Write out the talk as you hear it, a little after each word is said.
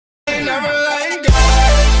never letting go.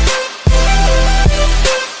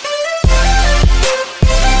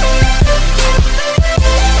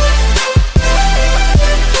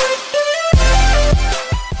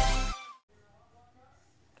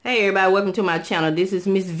 Hey everybody, welcome to my channel. This is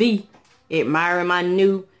Miss V, admiring my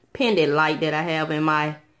new pendant light that I have in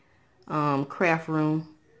my craft room.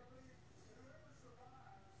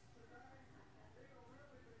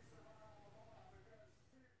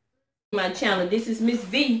 My channel, this is Miss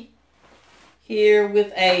V here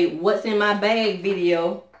with a what's in my bag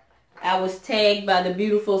video. I was tagged by the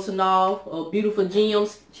beautiful synolve, or beautiful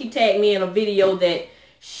gems. She tagged me in a video that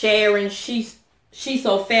Sharon, she's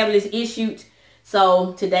so fabulous issued.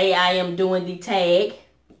 So today I am doing the tag.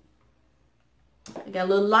 I got a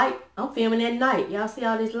little light. I'm filming at night. Y'all see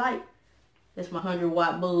all this light? That's my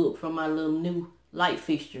 100-watt bulb from my little new light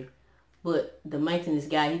fixture. But the maintenance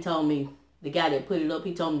guy, he told me, the guy that put it up,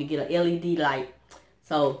 he told me to get an LED light.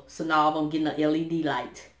 So synolve, I'm getting an LED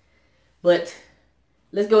light. But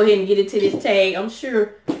let's go ahead and get into this tag. I'm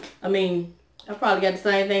sure, I probably got the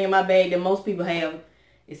same thing in my bag that most people have,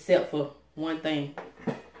 except for one thing.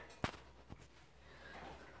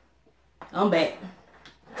 I'm back.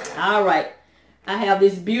 Alright. I have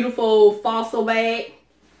this beautiful fossil bag.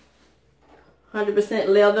 100%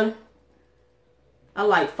 leather. I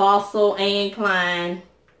like fossil and Klein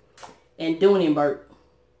and Dunenberg.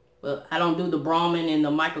 But I don't do the Brahmin and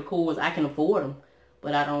the Michael Kors. I can afford them,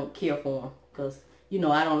 but I don't care for them. Because, you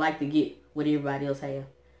know, I don't like to get what everybody else have.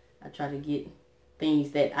 I try to get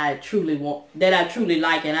things that I truly want, that I truly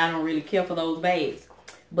like, and I don't really care for those bags.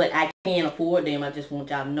 But I can afford them. I just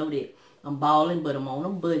want y'all to know that. I'm balling, but I'm on a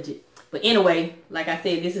budget. But anyway, like I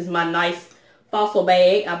said, this is my nice fossil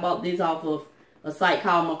bag. I bought this off of a site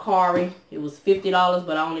called Macari. It was $50,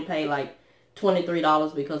 but I only paid like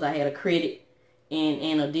 $23 because I had a credit and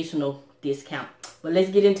an additional discount. But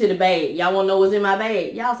let's get into the bag. Y'all want to know what's in my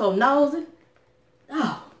bag? Y'all so nosy?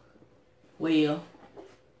 Oh, well,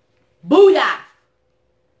 booyah!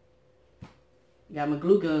 Got my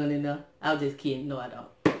glue gun in there. I was just kidding. No, I don't.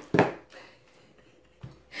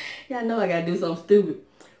 Y'all know I gotta do something stupid.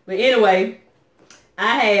 But anyway,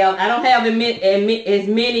 I don't have as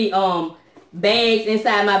many bags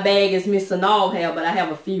inside my bag as Miss Synolve have, but I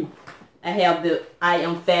have a few. I have the I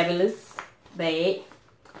Am Fabulous bag.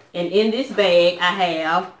 And in this bag, I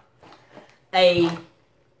have a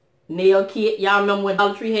nail kit. Y'all remember when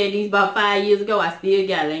Dollar Tree had these about 5 years ago? I still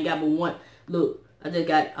got it. I ain't got but one. Look, I just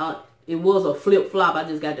got, it was a flip-flop. I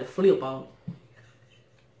just got the flip on it.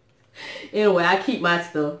 Anyway, I keep my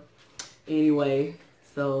stuff. Anyway,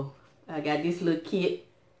 so I got this little kit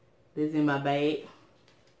that's in my bag.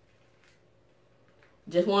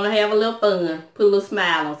 Just want to have a little fun. Put a little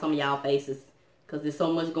smile on some of y'all faces. Because there's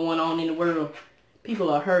so much going on in the world. People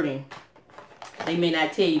are hurting. They may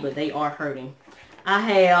not tell you, but they are hurting. I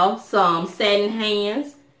have some satin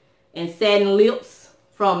hands and satin lips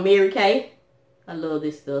from Mary Kay. I love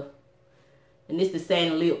this stuff. And this is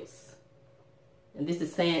satin lips. And this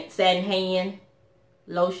is satin hand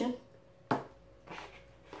lotion.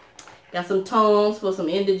 Got some Tums for some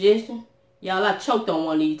indigestion. Y'all, I choked on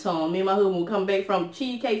one of these Tums. Me and my husband will come back from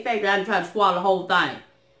Cheesecake Factory. I tried to swallow the whole thing.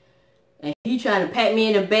 And he trying to pat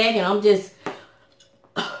me in the back, and I'm just...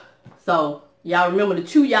 So, y'all remember to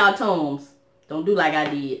chew y'all Tums. Don't do like I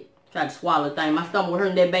did. Tried to swallow the thing. My stomach was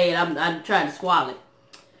hurting that bad. I tried to swallow it.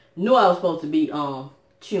 Knew I was supposed to be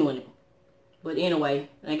chewing it. But anyway,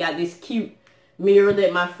 I got this cute mirror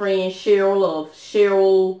that my friend Cheryl of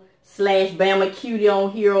Cheryl/Bama Cutie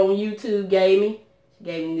on here on YouTube gave me. She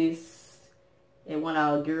gave me this at one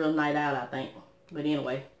of our girls' night out, I think. But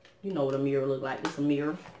anyway, you know what a mirror look like. It's a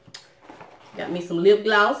mirror. Got me some lip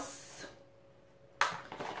gloss.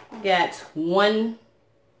 Got one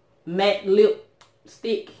matte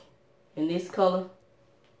lipstick in this color.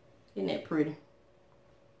 Isn't that pretty?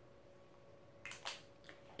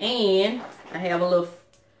 And I have a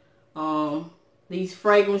little these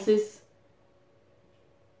fragrances,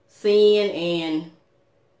 Sin and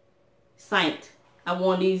Saint. I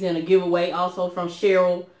won these in a giveaway also from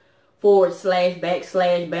Cheryl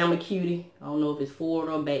 /Bama Cutie. I don't know if it's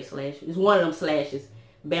forward or backslash. It's one of them slashes.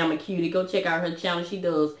 Bama Cutie. Go check out her channel. She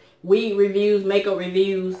does weed reviews, makeup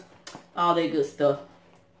reviews, all that good stuff.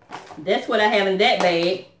 That's what I have in that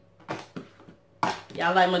bag.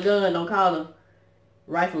 Y'all like my gun? Don't call the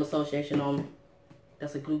Rifle Association on me.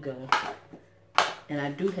 That's a glue gun. And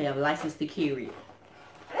I do have license to carry it.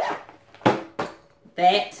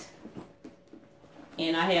 That.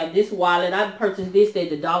 And I have this wallet. I purchased this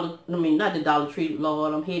at the not the Dollar Tree,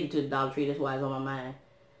 Lord. I'm headed to the Dollar Tree. That's why it's on my mind.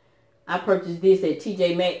 I purchased this at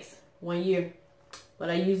TJ Maxx one year but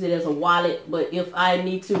I use it as a wallet. But if I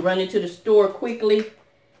need to run into the store quickly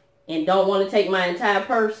and don't want to take my entire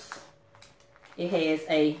purse, it has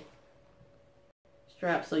a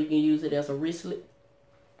strap so you can use it as a wristlet.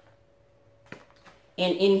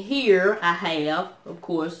 And in here I have, of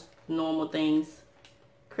course, normal things: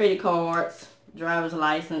 credit cards, driver's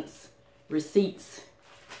license, receipts,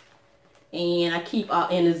 and I keep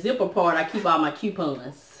in the zipper part I keep all my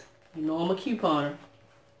coupons. You know I'm a couponer,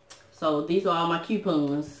 so these are all my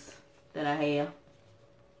coupons that I have,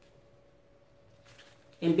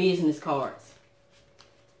 and business cards.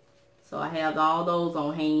 So I have all those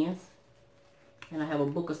on hand, and I have a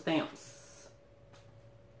book of stamps,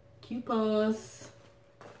 coupons.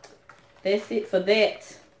 That's it for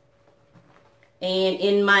that. And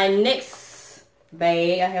in my next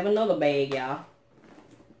bag, I have another bag, y'all.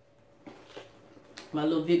 My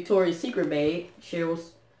little Victoria's Secret bag. Cheryl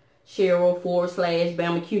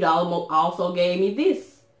 /Bama Cute also gave me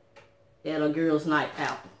this at a girl's night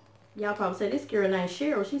out. Y'all probably say, this girl named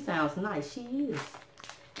Cheryl, she sounds nice. She is.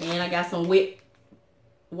 And I got some wet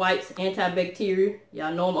wipes, antibacterial.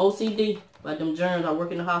 Y'all know I'm OCD, but them germs. I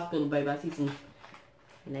work in the hospital, baby. I see some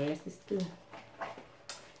nasty stuff.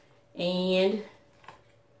 And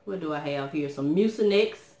what do I have here? Some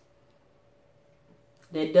Mucinex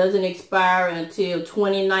that doesn't expire until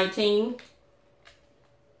 2019.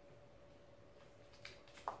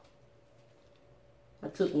 I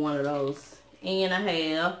took one of those. And I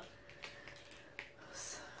have,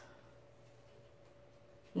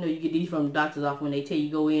 you know, you get these from the doctor's office when they tell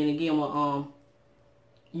you go in and give them a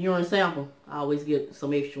urine sample. I always get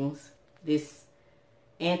some extra ones. This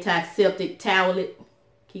antiseptic towelette,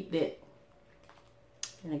 keep that.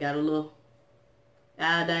 And I got a little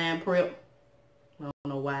iodine prep. I don't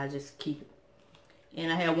know why, I just keep it.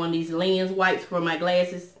 And I have one of these lens wipes for my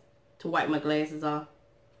glasses, to wipe my glasses off.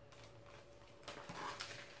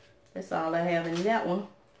 That's all I have in that one.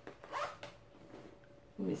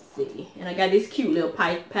 Let me see. And I got this cute little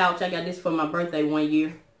pouch. I got this for my birthday one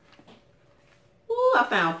year. Ooh, I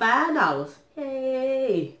found $5.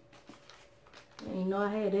 Hey. I didn't know I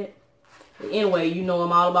had that. But anyway, you know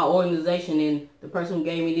I'm all about organization, and the person who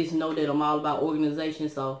gave me this know that I'm all about organization.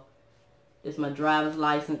 So this is my driver's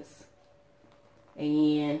license,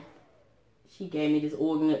 and she gave me this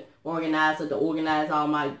organizer to organize all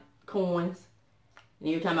my coins. And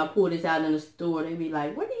every time I pull this out in the store, they be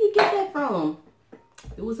like, where did you get that from?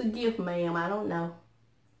 It was a gift, ma'am. I don't know.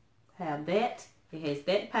 Have that. It has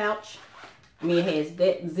that pouch. I mean, it has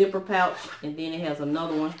that zipper pouch, and then it has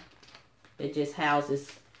another one that just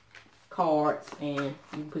houses cards, and you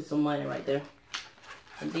can put some money right there.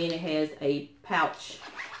 And then it has a pouch,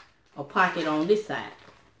 a pocket on this side.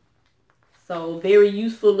 So very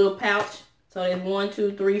useful little pouch. So there's 1,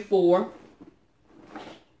 2, 3, 4.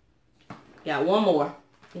 Got one more.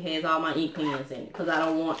 It has all my ink pens in it, because I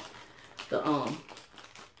don't want the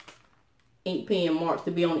ink pen marks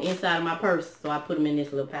to be on the inside of my purse, so I put them in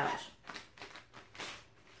this little pouch.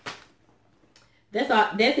 That's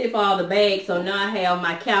it for all the bags. So now I have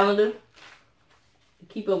my calendar to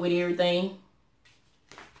keep up with everything.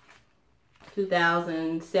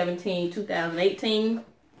 2017, 2018.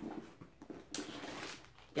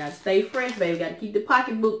 Gotta stay fresh, baby. Gotta keep the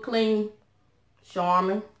pocketbook clean.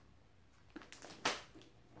 Sharon.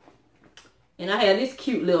 And I have this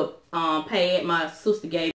cute little pad my sister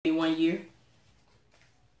gave me one year.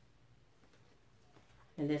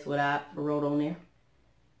 And that's what I wrote on there.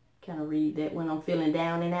 Kind of read that when I'm feeling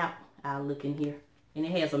down and out. I'll look in here. And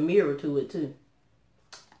it has a mirror to it too.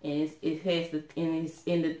 And it's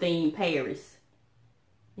in the theme Paris.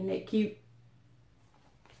 Isn't that cute?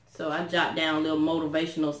 So I jot down little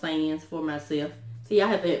motivational sayings for myself. See, I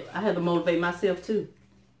have to motivate myself too.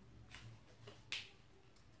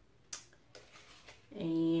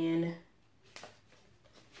 And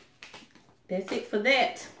that's it for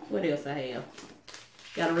that. What else I have?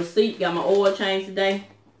 Got a receipt. Got my oil change today.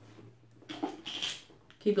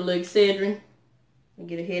 Keep a little Excedrin. I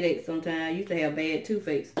get a headache sometimes. I used to have bad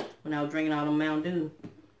toothaches when I was drinking all the Mountain Dew.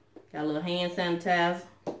 Got a little hand sanitizer.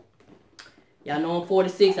 Y'all know I'm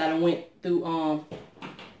 46. I done went through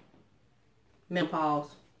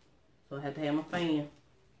menopause. So I have to have my fan.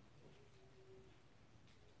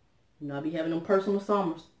 You know, I be having them personal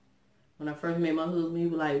summers. When I first met my husband, he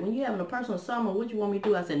was like, when you having a personal summer, what you want me to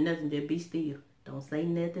do? I said, nothing, just be still. Don't say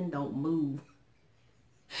nothing, don't move.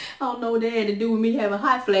 I don't know what that had to do with me having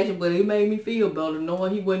hot flashes, but it made me feel better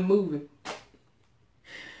knowing he wasn't moving.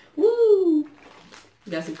 Woo!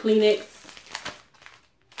 Got some Kleenex.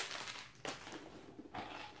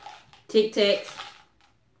 Tic Tacs.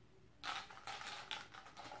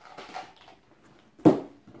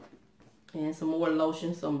 And And some more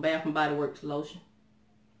lotion, some Bath and Body Works lotion.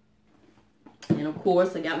 And of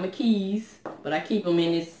course, I got my keys, but I keep them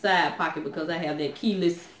in this side pocket because I have that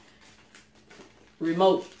keyless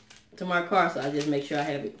remote to my car, so I just make sure I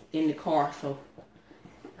have it in the car so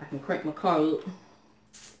I can crank my car up.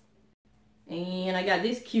 And I got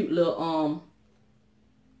this cute little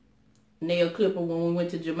nail clipper when we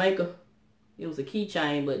went to Jamaica. It was a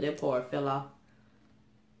keychain, but that part fell off.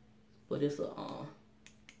 But it's a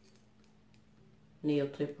nail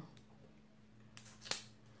clipper.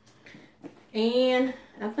 And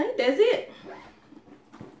I think that's it.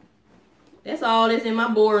 That's all that's in my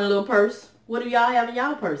boring little purse. What do y'all have in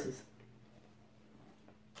y'all purses?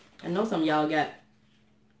 I know some of y'all got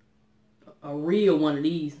a real one of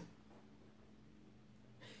these.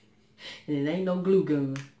 And it ain't no glue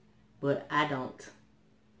gun. But I don't.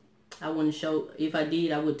 I wouldn't show. If I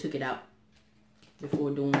did, I would have took it out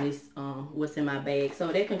before doing this, what's in my bag.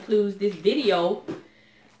 So that concludes this video.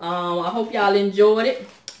 I hope y'all enjoyed it.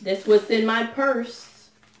 That's what's in my purse.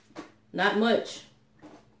 Not much.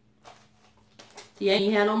 See, I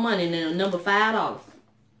ain't had no money in there. Number $5.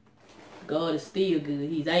 God is still good.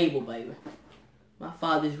 He's able, baby. My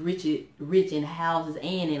father's rich in houses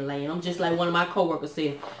and in land. I'm just like one of my coworkers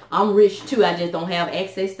said. I'm rich too. I just don't have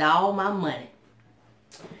access to all my money.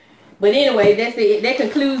 But anyway, that's it. That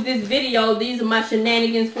concludes this video. These are my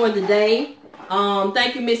shenanigans for the day.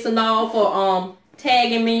 Thank you, Miss Synolve, for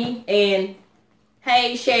tagging me. And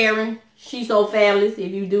hey, Sharon, she's so fabulous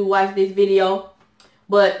if you do watch this video.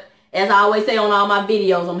 But as I always say on all my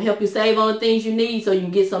videos, I'm going to help you save on the things you need so you can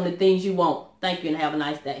get some of the things you want. Thank you and have a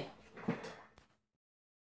nice day.